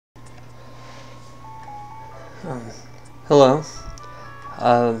Um, Hello.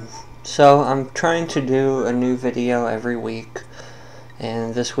 Um, so I'm trying to do a new video every week,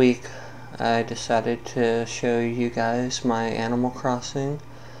 and this week I decided to show you guys my Animal Crossing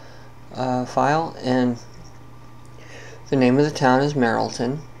file, and the name of the town is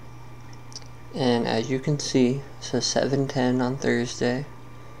Marilton, and as you can see, it says 7:10 on Thursday,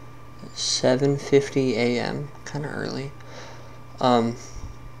 7:50 a.m., kind of early.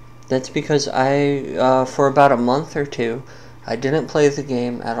 That's because for about a month or two, I didn't play the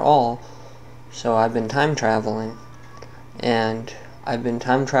game at all, so I've been time traveling. And I've been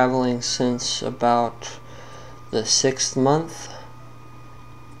time traveling since about the 6th month,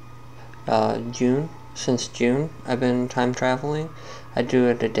 June. Since June, I've been time traveling. I do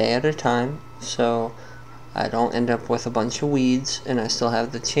it a day at a time, so I don't end up with a bunch of weeds, and I still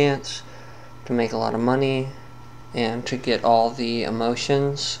have the chance to make a lot of money and to get all the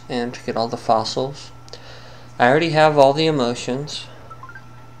emotions and to get all the fossils. I already have all the emotions.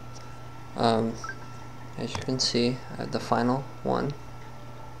 As you can see, I have the final one.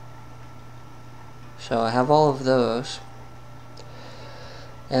 So I have all of those.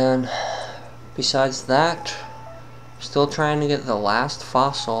 And besides that, still trying to get the last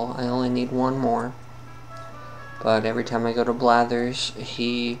fossil. I only need one more. But every time I go to Blathers,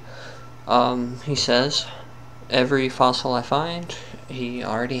 he says every fossil I find, he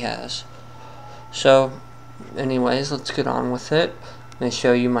already has. So, anyways, let's get on with it. I'm going to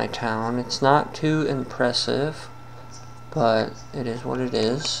show you my town. It's not too impressive, but it is what it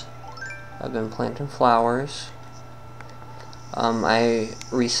is. I've been planting flowers. I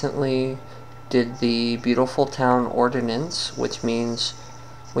recently did the Beautiful Town Ordinance, which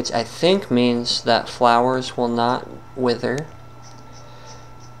I think means that flowers will not wither.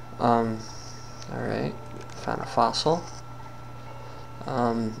 Alright, found a fossil.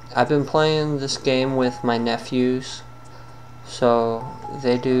 I've been playing this game with my nephews, so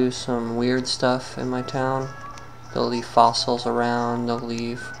they do some weird stuff in my town. They'll leave fossils around, they'll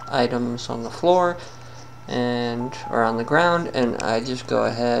leave items on the floor or on the ground, and I just go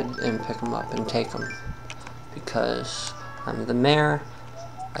ahead and pick them up and take them. Because I'm the mayor,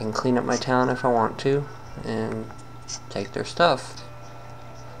 I can clean up my town if I want to, and take their stuff.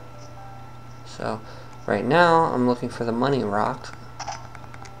 So, right now, I'm looking for the money rock,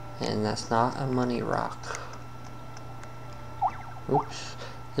 and that's not a money rock. Oops,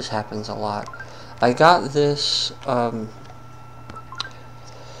 this happens a lot. I got this,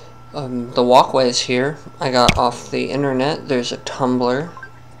 the walkways here, I got off the internet. There's a Tumblr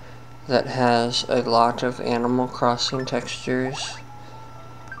that has a lot of Animal Crossing textures,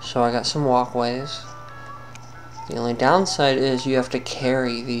 so I got some walkways. The only downside is you have to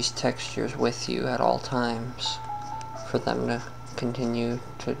carry these textures with you at all times for them to continue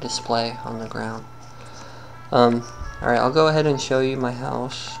to display on the ground. Alright, I'll go ahead and show you my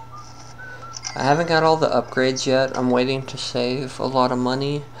house. I haven't got all the upgrades yet. I'm waiting to save a lot of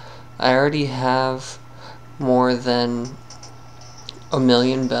money. I already have more than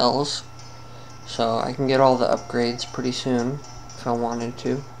 1,000,000 bells, so I can get all the upgrades pretty soon if I wanted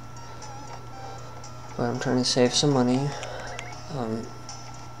to. But I'm trying to save some money. So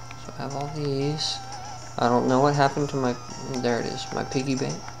I have all these. I don't know what happened to my, there it is, my piggy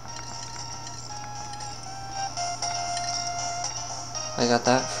bank. I got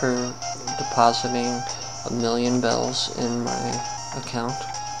that for depositing 1,000,000 bells in my account.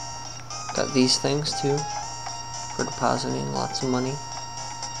 Got these things too for depositing lots of money.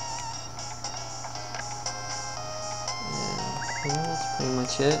 And yeah, that's pretty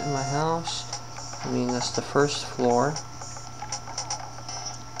much it in my house. I mean, that's the first floor.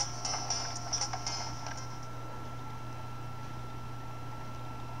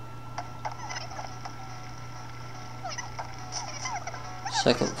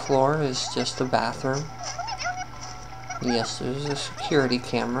 Second floor is just a bathroom. Yes, there's a security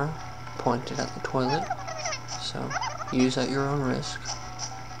camera pointed at the toilet, so use at your own risk.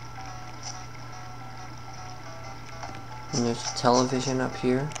 And there's a television up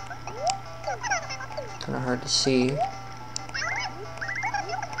here. Kind of hard to see.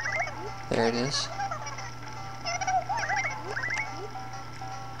 There it is.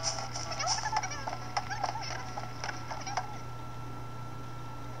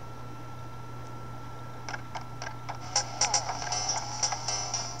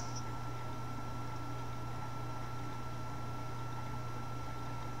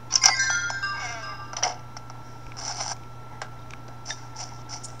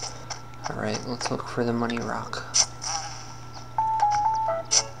 Alright, let's look for the money rock.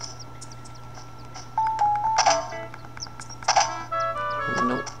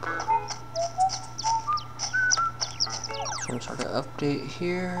 Nope. some sort of update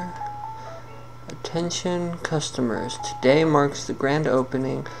here. Attention customers, today marks the grand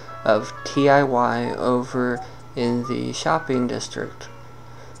opening of TIY over in the shopping district.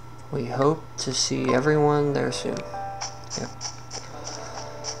 We hope to see everyone there soon. Yep.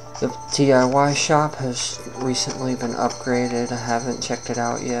 The DIY shop has recently been upgraded. I haven't checked it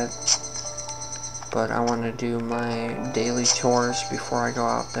out yet, but I want to do my daily chores before I go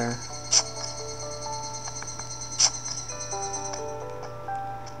out there.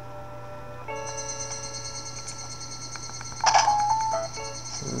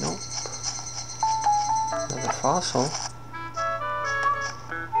 Nope. Another fossil.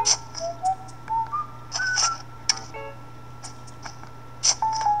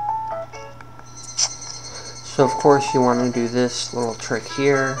 So of course you want to do this little trick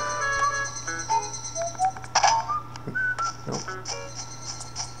here. Nope.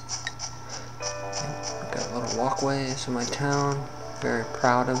 Got little walkways in my town. Very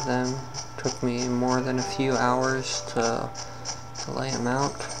proud of them. Took me more than a few hours to lay them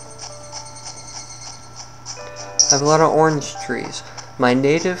out. I have a lot of orange trees. My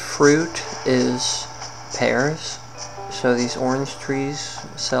native fruit is pears. So these orange trees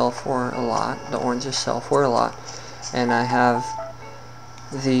sell for a lot. The oranges sell for a lot. And I have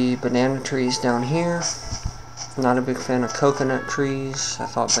the banana trees down here. Not a big fan of coconut trees. I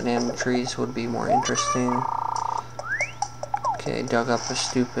thought banana trees would be more interesting. Okay, dug up a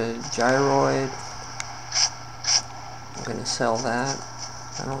stupid gyroid. I'm gonna sell that.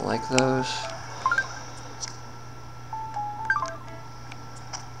 I don't like those.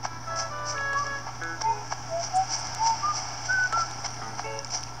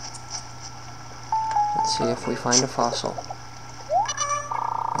 Let's see if we find a fossil.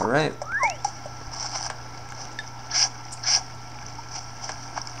 Alright.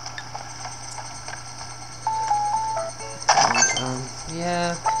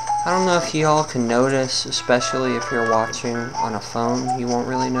 Yeah, I don't know if y'all can notice, especially if you're watching on a phone, you won't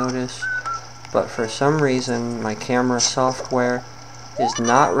really notice. But for some reason, my camera software is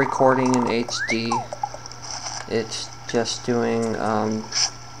not recording in HD. It's just doing,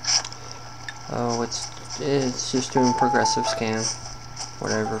 it's just doing progressive scan,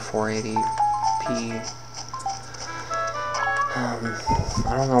 whatever, 480p.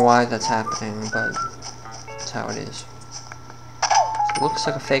 I don't know why that's happening, but that's how it is. It looks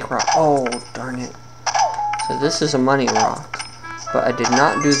like a fake rock. Oh, darn it. So this is a money rock, but I did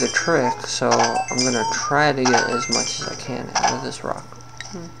not do the trick, so I'm gonna try to get as much as I can out of this rock.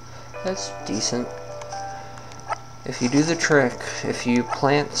 That's decent. If you do the trick, if you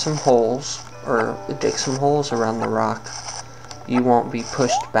plant some holes, or dig some holes around the rock, you won't be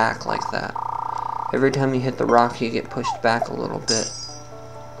pushed back like that. Every time you hit the rock, you get pushed back a little bit.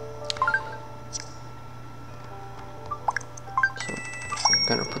 So, I'm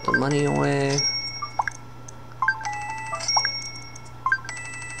gonna put the money away.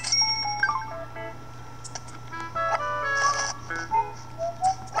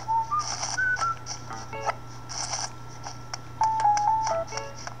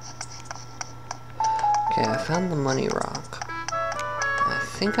 Okay, I found the money rock. I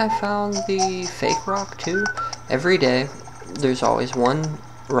think I found the fake rock too. Every day, there's always one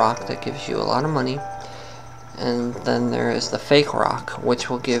rock that gives you a lot of money, and then there is the fake rock, which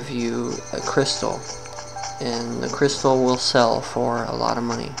will give you a crystal, and the crystal will sell for a lot of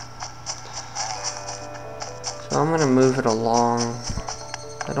money. So I'm gonna move it along.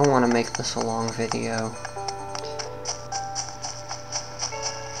 I don't want to make this a long video.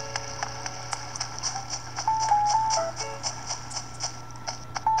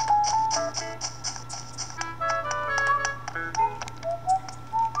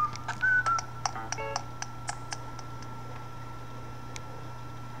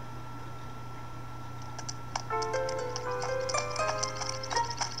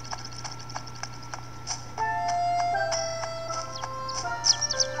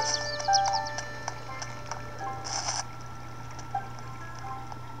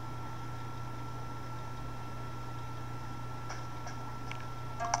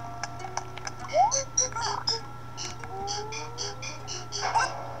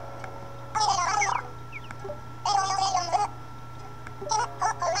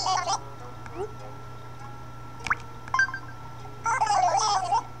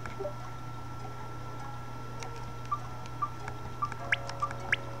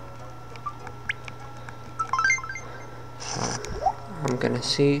 I'm gonna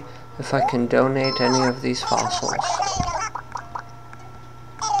see if I can donate any of these fossils.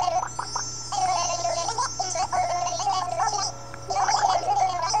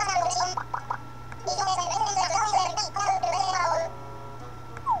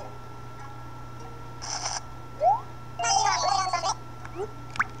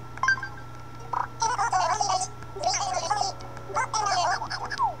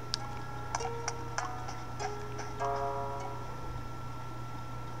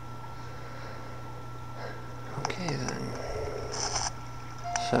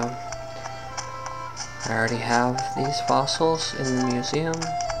 already have these fossils in the museum,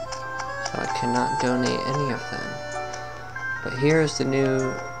 so I cannot donate any of them. But here's the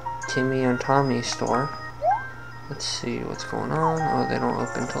new Timmy and Tommy store. Let's see what's going on. Oh, they don't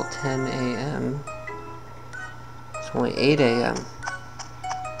open until 10 a.m. It's only 8 a.m.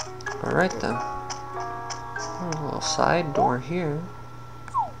 Alright then. Oh, a little side door here.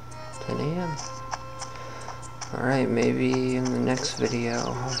 10 a.m. Alright, maybe in the next video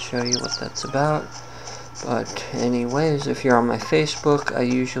I'll show you what that's about. But anyways, if you're on my Facebook, I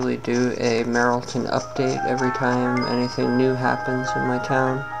usually do a Marilton update every time anything new happens in my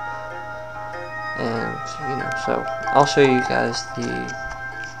town. And, so I'll show you guys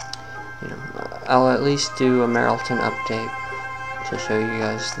I'll at least do a Marilton update to show you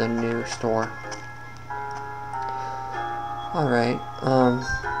guys the new store. Alright,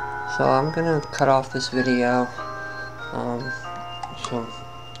 so I'm gonna cut off this video. So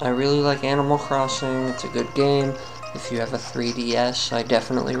I really like Animal Crossing. It's a good game. If you have a 3DS, I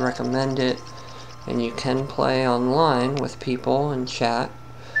definitely recommend it. And you can play online with people and chat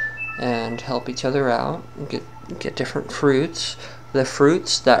and help each other out and get different fruits. The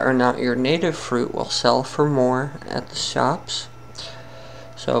fruits that are not your native fruit will sell for more at the shops.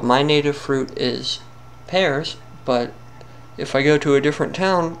 So my native fruit is pears, but if I go to a different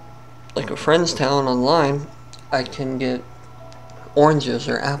town, like a friend's town online, I can get oranges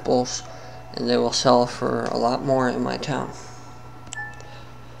or apples, and they will sell for a lot more in my town.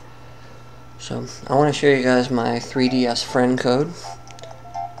 So I want to show you guys my 3DS friend code.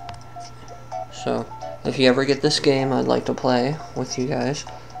 So if you ever get this game, I'd like to play with you guys.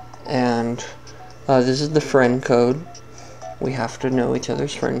 And this is the friend code. We have to know each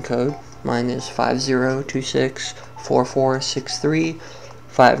other's friend code. Mine is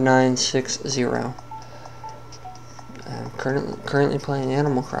 502644635960. I'm currently playing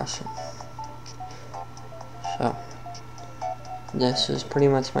Animal Crossing. So this is pretty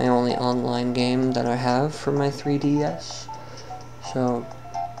much my only online game that I have for my 3DS. So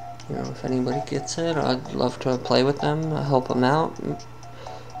if anybody gets it, I'd love to play with them, help them out.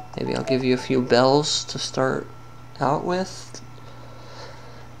 Maybe I'll give you a few bells to start out with.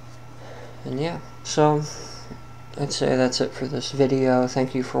 And yeah, so I'd say that's it for this video.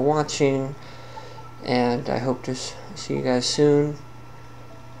 Thank you for watching, and I hope to see you guys soon.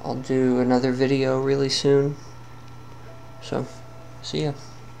 I'll do another video really soon. So, see ya.